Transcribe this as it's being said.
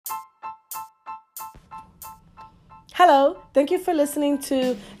Hello, thank you for listening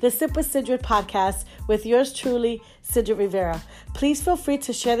to the Sip with Sidrid podcast with yours truly, Sidrid Rivera. Please feel free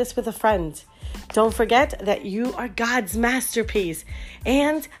to share this with a friend. Don't forget that you are God's masterpiece,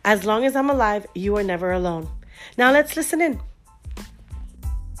 and as long as I'm alive, you are never alone. Now let's listen in.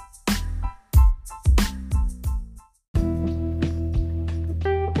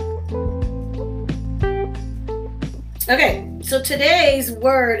 Okay, so today's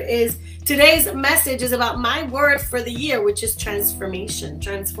message is about my word for the year, which is transformation,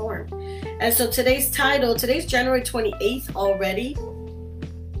 transform. And so today's January 28th already.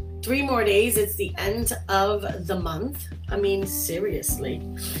 3 more days, it's the end of the month. I mean, seriously.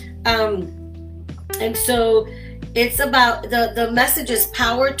 And so it's about, the message is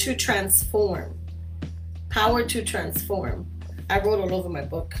power to transform. Power to transform. I wrote all over my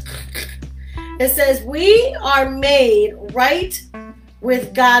book. It says, we are made right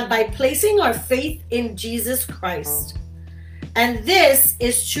with God by placing our faith in Jesus Christ. And this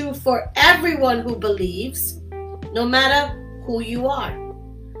is true for everyone who believes, no matter who you are.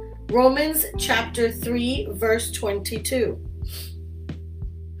 Romans chapter 3, verse 22.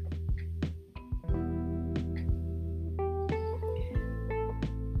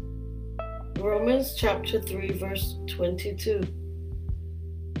 Romans chapter 3, verse 22.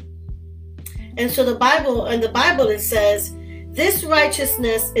 And so in the Bible it says, this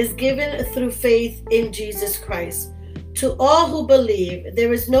righteousness is given through faith in Jesus Christ. To all who believe,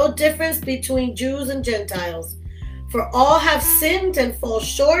 there is no difference between Jews and Gentiles, for all have sinned and fall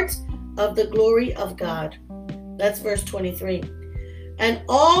short of the glory of God. That's verse 23. And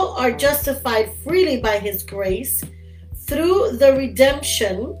all are justified freely by his grace through the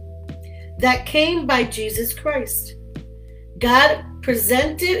redemption that came by Jesus Christ. God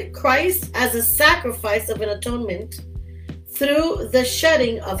presented Christ as a sacrifice of an atonement through the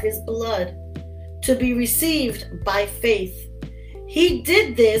shedding of his blood to be received by faith. He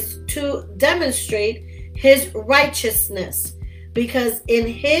did this to demonstrate his righteousness, because in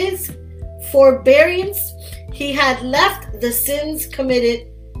his forbearance he had left the sins committed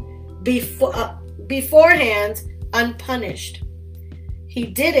beforehand unpunished. He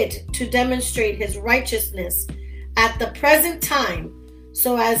did it to demonstrate his righteousness at the present time,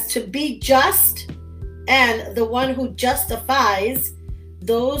 so as to be just and the one who justifies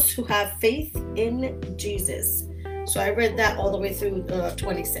those who have faith in Jesus. So I read that all the way through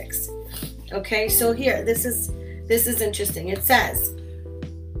 26. Okay, so here, this is interesting. It says,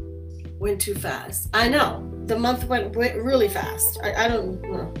 went too fast. I know, the month went really fast. I don't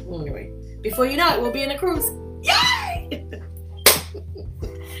know. Anyway, before you know it, we'll be in a cruise. Yay!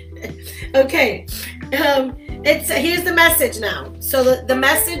 Okay, here's the message now. So the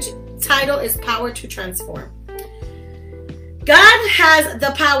message title is Power to Transform. God has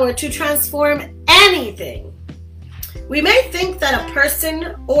the power to transform anything. We may think that a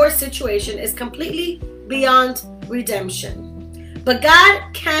person or situation is completely beyond redemption, but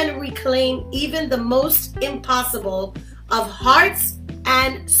God can reclaim even the most impossible of hearts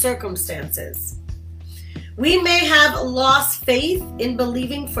and circumstances. We may have lost faith in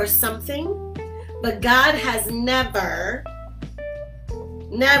believing for something, but God has never,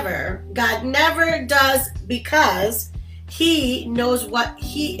 God never does, because he knows what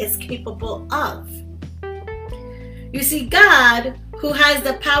he is capable of. You see, God, who has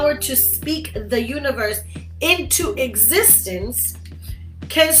the power to speak the universe into existence,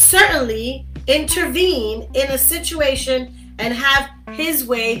 can certainly intervene in a situation and have his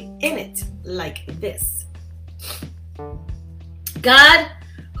way in it, like this. God,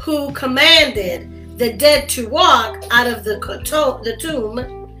 who commanded the dead to walk out of the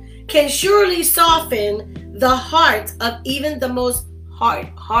tomb, can surely soften the heart of even the most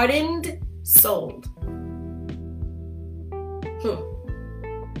hardened soul.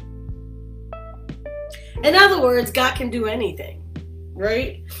 In other words, God can do anything,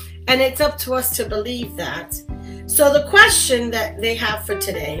 right? And it's up to us to believe that. So the question that they have for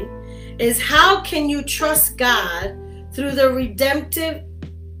today is, how can you trust God through the redemptive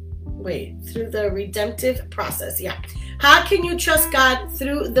process? Yeah. How can you trust God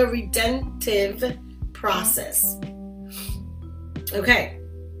through the redemptive process? Okay.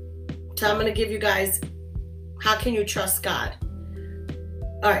 So I'm going to give you guys, how can you trust God?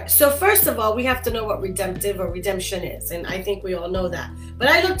 All right. So first of all, we have to know what redemptive or redemption is. And I think we all know that. But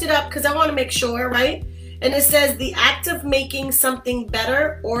I looked it up because I want to make sure, right? And it says the act of making something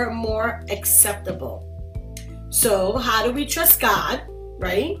better or more acceptable. So how do we trust God,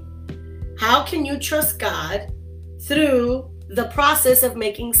 right? How can you trust God through the process of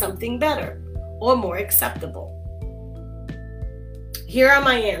making something better or more acceptable? Here are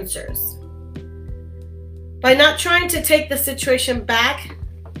my answers. By not trying to take the situation back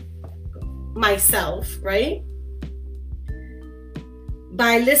myself, right?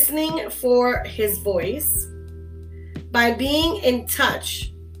 By listening for his voice, by being in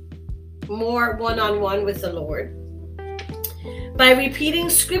touch more one-on-one with the Lord, by repeating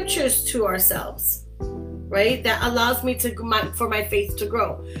scriptures to ourselves, right? That allows me for my faith to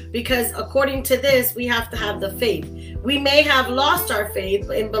grow. Because according to this, we have to have the faith. We may have lost our faith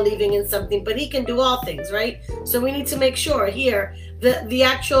in believing in something, but he can do all things, right? So we need to make sure here, the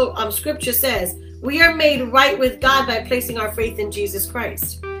actual scripture says, we are made right with God by placing our faith in Jesus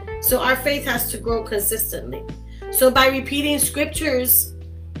Christ. So our faith has to grow consistently. So by repeating scriptures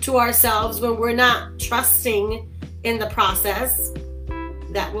to ourselves when we're not trusting in the process,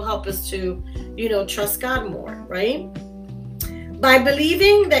 that will help us to, trust God more, right? By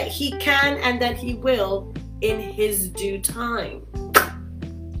believing that he can and that he will in his due time.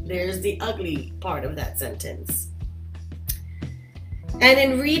 There's the ugly part of that sentence. And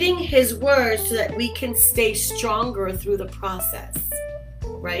in reading his words so that we can stay stronger through the process,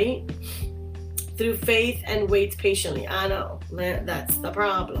 right? Through faith and wait patiently. I know, that's the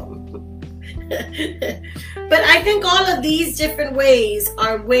problem. But I think all of these different ways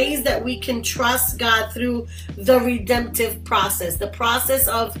are ways that we can trust God through the redemptive process, the process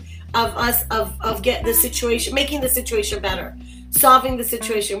of get the situation, making the situation better, solving the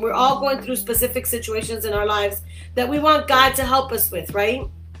situation. We're all going through specific situations in our lives that we want God to help us with, right?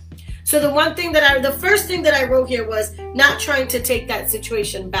 So the first thing that I wrote here was not trying to take that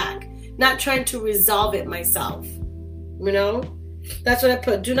situation back, not trying to resolve it myself. That's what I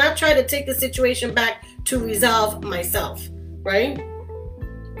put. Do not try to take the situation back to resolve myself, right?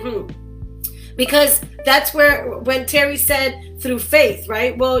 Because that's when Terry said through faith,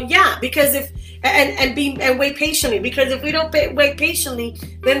 right? Well, yeah, because and wait patiently, because if we don't wait patiently,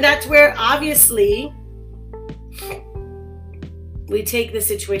 then that's where obviously we take the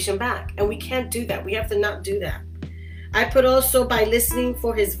situation back, and we can't do that. We have to not do that. I put also by listening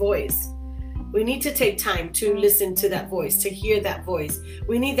for his voice. We need to take time to listen to that voice, to hear that voice.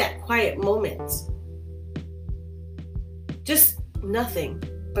 We need that quiet moment. Just nothing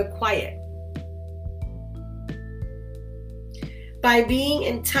but quiet. By being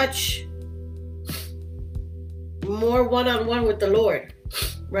in touch more one-on-one with the Lord,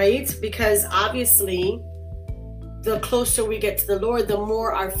 right? Because obviously, the closer we get to the Lord, the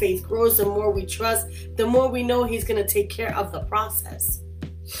more our faith grows, the more we trust, the more we know he's going to take care of the process.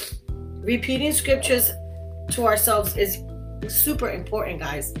 Repeating scriptures to ourselves is super important,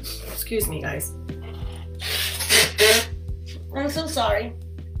 guys. Excuse me, guys. I'm so sorry.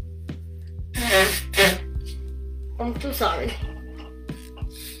 I'm so sorry.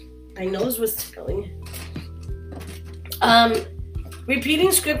 My nose was tickling.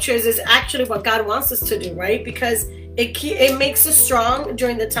 Repeating scriptures is actually what God wants us to do, right? Because it makes us strong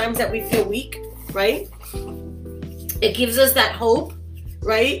during the times that we feel weak, right? It gives us that hope,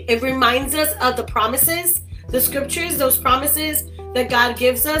 right? It reminds us of the promises, the scriptures, those promises that God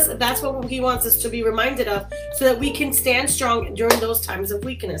gives us. That's what he wants us to be reminded of, so that we can stand strong during those times of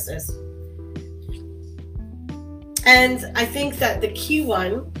weaknesses. And I think that the key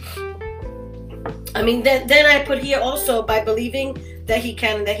one, then I put here also by believing that he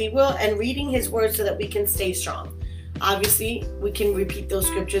can and that he will, and reading his word so that we can stay strong. Obviously, we can repeat those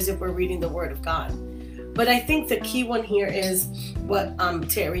scriptures if we're reading the word of God. But I think the key one here is what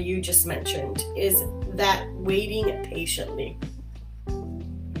Terry, you just mentioned, is that waiting patiently.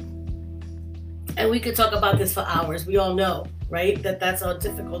 And we could talk about this for hours. We all know, right, that that's a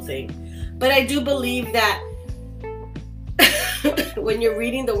difficult thing. But I do believe that when you're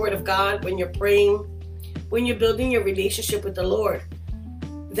reading the word of God, when you're praying, when you're building your relationship with the Lord,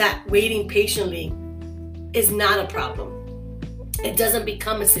 that waiting patiently is not a problem. It doesn't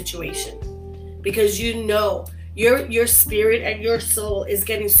become a situation, because your spirit and your soul is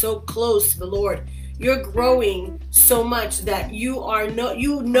getting so close to the Lord. You're growing so much that I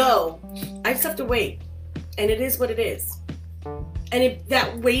just have to wait, and it is what it is. And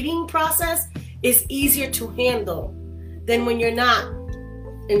that waiting process is easier to handle than when you're not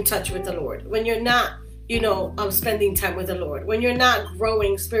in touch with the Lord, when you're not, spending time with the Lord, when you're not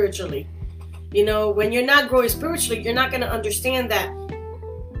growing spiritually. When you're not growing spiritually, you're not going to understand that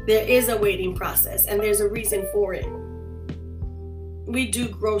there is a waiting process and there's a reason for it. We do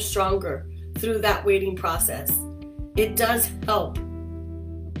grow stronger through that waiting process. It does help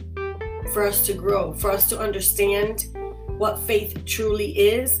for us to grow, for us to understand what faith truly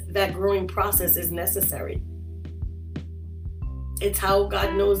is. That growing process is necessary. It's how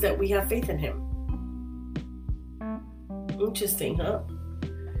God knows that we have faith in him. Interesting, huh?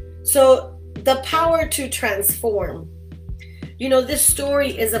 So the power to transform. You know, this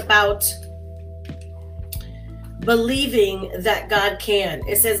story is about believing that God can.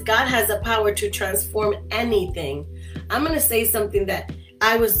 It says God has the power to transform anything. I'm going to say something that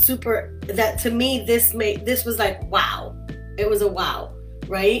that to me, this was like, wow. It was a wow,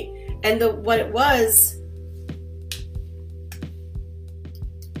 right? And what it was,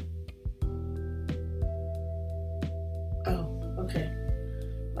 oh, okay.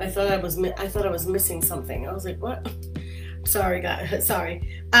 I thought I was missing something. I was like, what? Sorry, guys.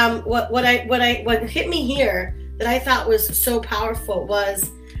 Sorry. What hit me here that I thought was so powerful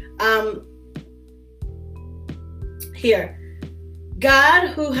was, here. God,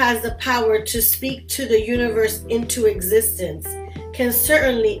 who has the power to speak to the universe into existence, can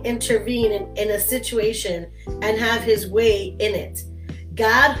certainly intervene in a situation and have his way in it.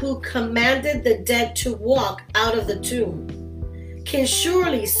 God, who commanded the dead to walk out of the tomb, can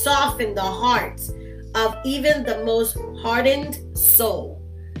surely soften the hearts of even the most hardened soul.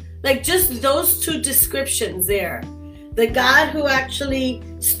 Like, just those two descriptions there. The God who actually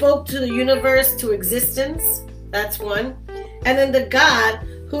spoke to the universe to existence, that's one. And then the God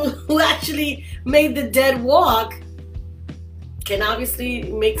who actually made the dead walk can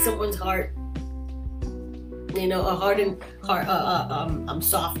obviously make someone's heart, you know, a hardened heart,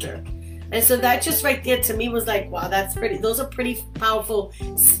 softer. And so that just right there to me was like, wow, those are pretty powerful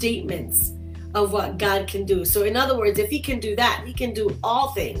statements of what God can do. So in other words, if he can do that, he can do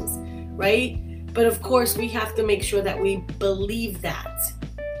all things, right? But of course, we have to make sure that we believe that.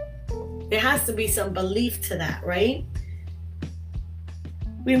 There has to be some belief to that, right?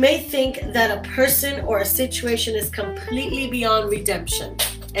 We may think that a person or a situation is completely beyond redemption.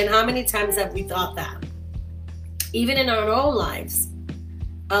 And how many times have we thought that? Even in our own lives.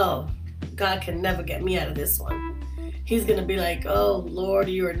 Oh, God can never get me out of this one. He's going to be like, oh, Lord,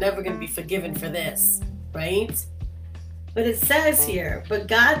 you are never going to be forgiven for this, right? But it says here, but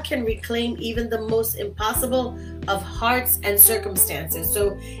God can reclaim even the most impossible of hearts and circumstances.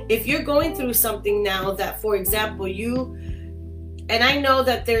 So if you're going through something now that, for example, and I know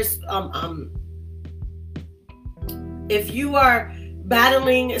that there's, if you are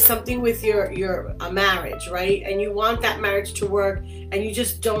battling something with your marriage, right? And you want that marriage to work and you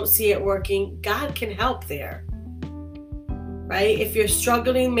just don't see it working, God can help there, right? If you're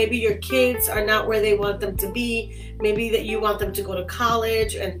struggling, maybe your kids are not where they want them to be. Maybe that you want them to go to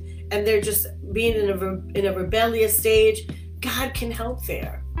college and they're just being in a rebellious stage. God can help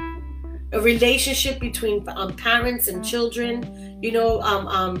there. A relationship between parents and children, you know,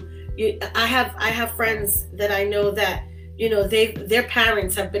 I have friends that I know that, you know, their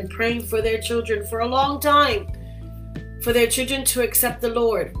parents have been praying for their children for a long time, for their children to accept the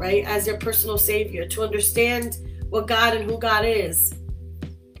Lord, right, as their personal savior, to understand what God and who God is.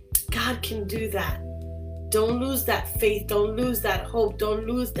 God can do that. Don't lose that faith. Don't lose that hope. Don't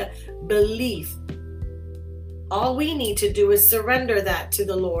lose that belief. All we need to do is surrender that to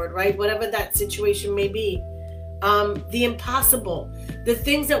the Lord, right? Whatever that situation may be. The impossible, the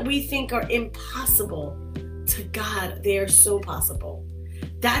things that we think are impossible, to God, they are so possible.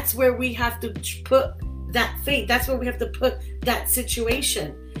 That's where we have to put that faith. That's where we have to put that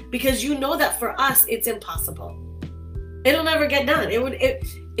situation. Because you know that for us, it's impossible. It'll never get done.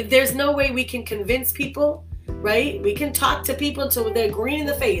 There's no way we can convince people, right? We can talk to people until they're green in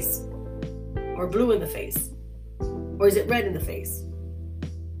the face or blue in the face. Or is it red in the face?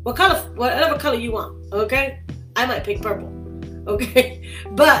 What color? Whatever color you want, okay? I might pick purple, okay?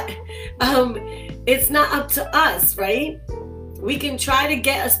 But it's not up to us, right? We can try to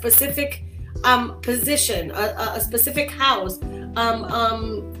get a specific position, a specific house,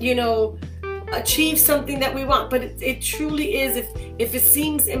 you know, achieve something that we want. But it truly is, if it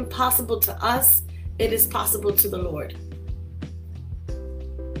seems impossible to us, it is possible to the Lord.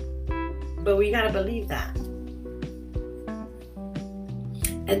 But we got to believe that.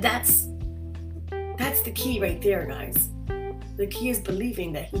 And that's the key right there, guys. The key is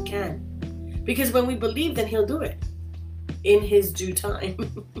believing that he can. Because when we believe, then he'll do it in his due time.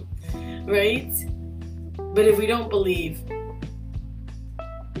 Right? But if we don't believe,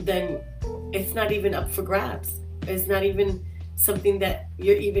 then it's not even up for grabs. It's not even something that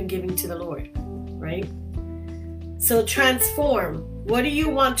you're even giving to the Lord. Right? So transform. What do you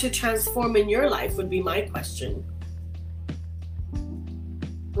want to transform in your life would be my question.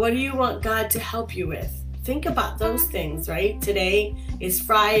 What do you want God to help you with? Think about those things, right? Today is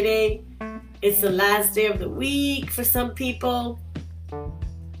Friday. It's the last day of the week for some people.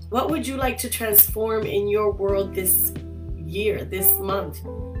 What would you like to transform in your world this year, this month,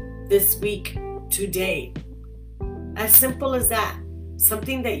 this week, today? As simple as that.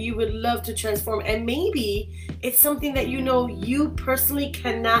 something that you would love to transform. And maybe it's something that you know you personally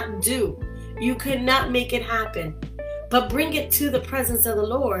cannot do. You could not make it happen. But bring it to the presence of the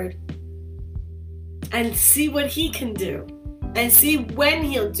Lord and see what He can do. And see when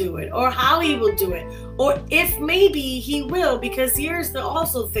He'll do it, or how He will do it, or if maybe He will. Because here's the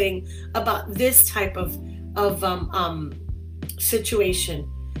also thing about this type of situation.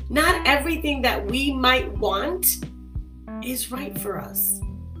 Not everything that we might want is right for us.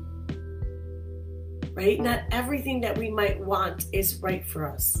 Right? Not everything that we might want is right for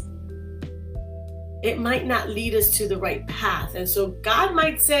us. It might not lead us to the right path. And so God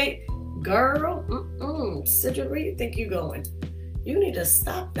might say, girl, Sidrid, where you think you're going? You need to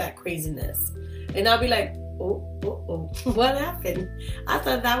stop that craziness. And I'll be like, oh, what happened? I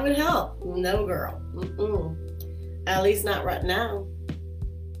thought that would help. No, girl. At least not right now.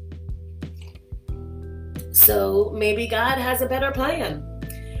 So maybe God has a better plan.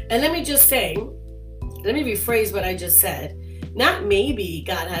 And let me rephrase what I just said. Not maybe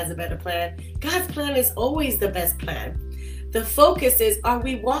God has a better plan. God's plan is always the best plan. The focus is, are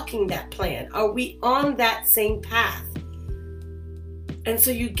we walking that plan? Are we on that same path? And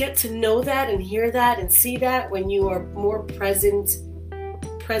so you get to know that and hear that and see that when you are more present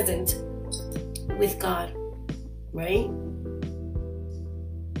with God, right?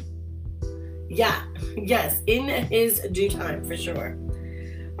 Yeah, yes, in His due time, for sure.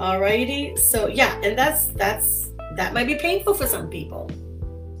 Alrighty, so yeah, and that might be painful for some people,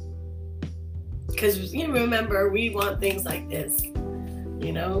 because you remember, we want things like this,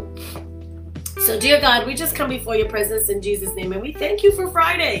 you know. So dear God, we just come before your presence in Jesus' name, and we thank you for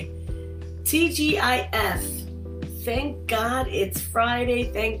Friday. TGIF. Thank God it's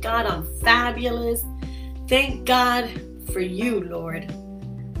Friday. Thank God I'm fabulous. Thank God for you, Lord.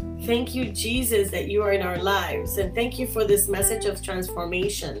 Thank you, Jesus, that you are in our lives. And thank you for this message of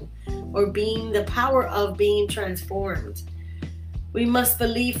transformation, or being the power of being transformed. We must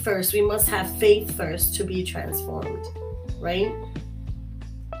believe first. We must have faith first to be transformed, right?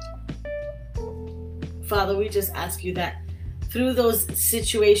 Father, we just ask you that through those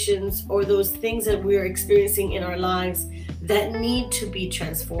situations or those things that we're experiencing in our lives that need to be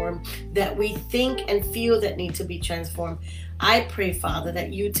transformed, that we think and feel that need to be transformed, I pray, Father,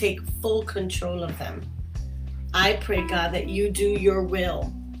 that you take full control of them. I pray, God, that you do your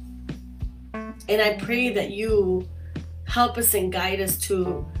will. And I pray that you help us and guide us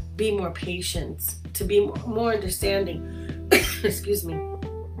to be more patient, to be more understanding. Excuse me.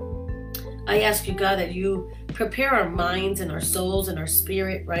 I ask you, God, that you prepare our minds and our souls and our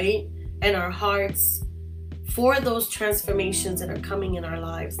spirit, right? And our hearts for those transformations that are coming in our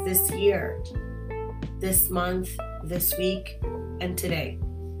lives this year, this month, this week, and today.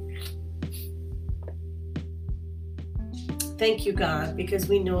 Thank you, God, because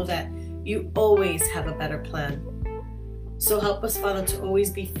we know that you always have a better plan. So help us, Father, to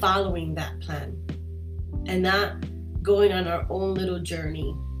always be following that plan and not going on our own little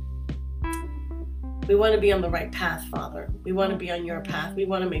journey. We want to be on the right path, Father. We want to be on your path. We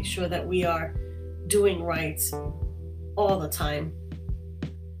want to make sure that we are doing right all the time,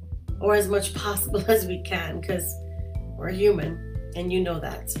 or as much possible as we can, because we're human, and you know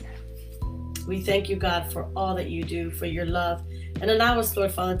that. We thank you, God, for all that you do, for your love, and allow us,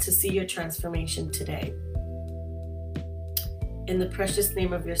 Lord Father, to see your transformation today. In the precious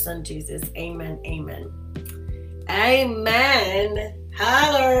name of your Son, Jesus, amen, amen. Amen.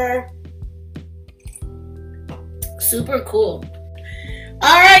 Holler. Super cool.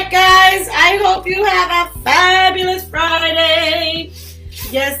 All right, guys, I hope you have a fabulous Friday.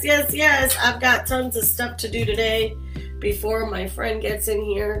 Yes, yes, yes. I've got tons of stuff to do today before my friend gets in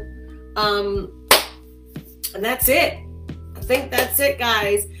here. And that's it. I think that's it,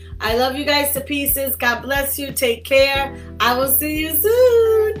 guys. I love you guys to pieces. God bless you. Take care. I will see you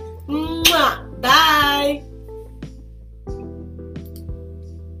soon.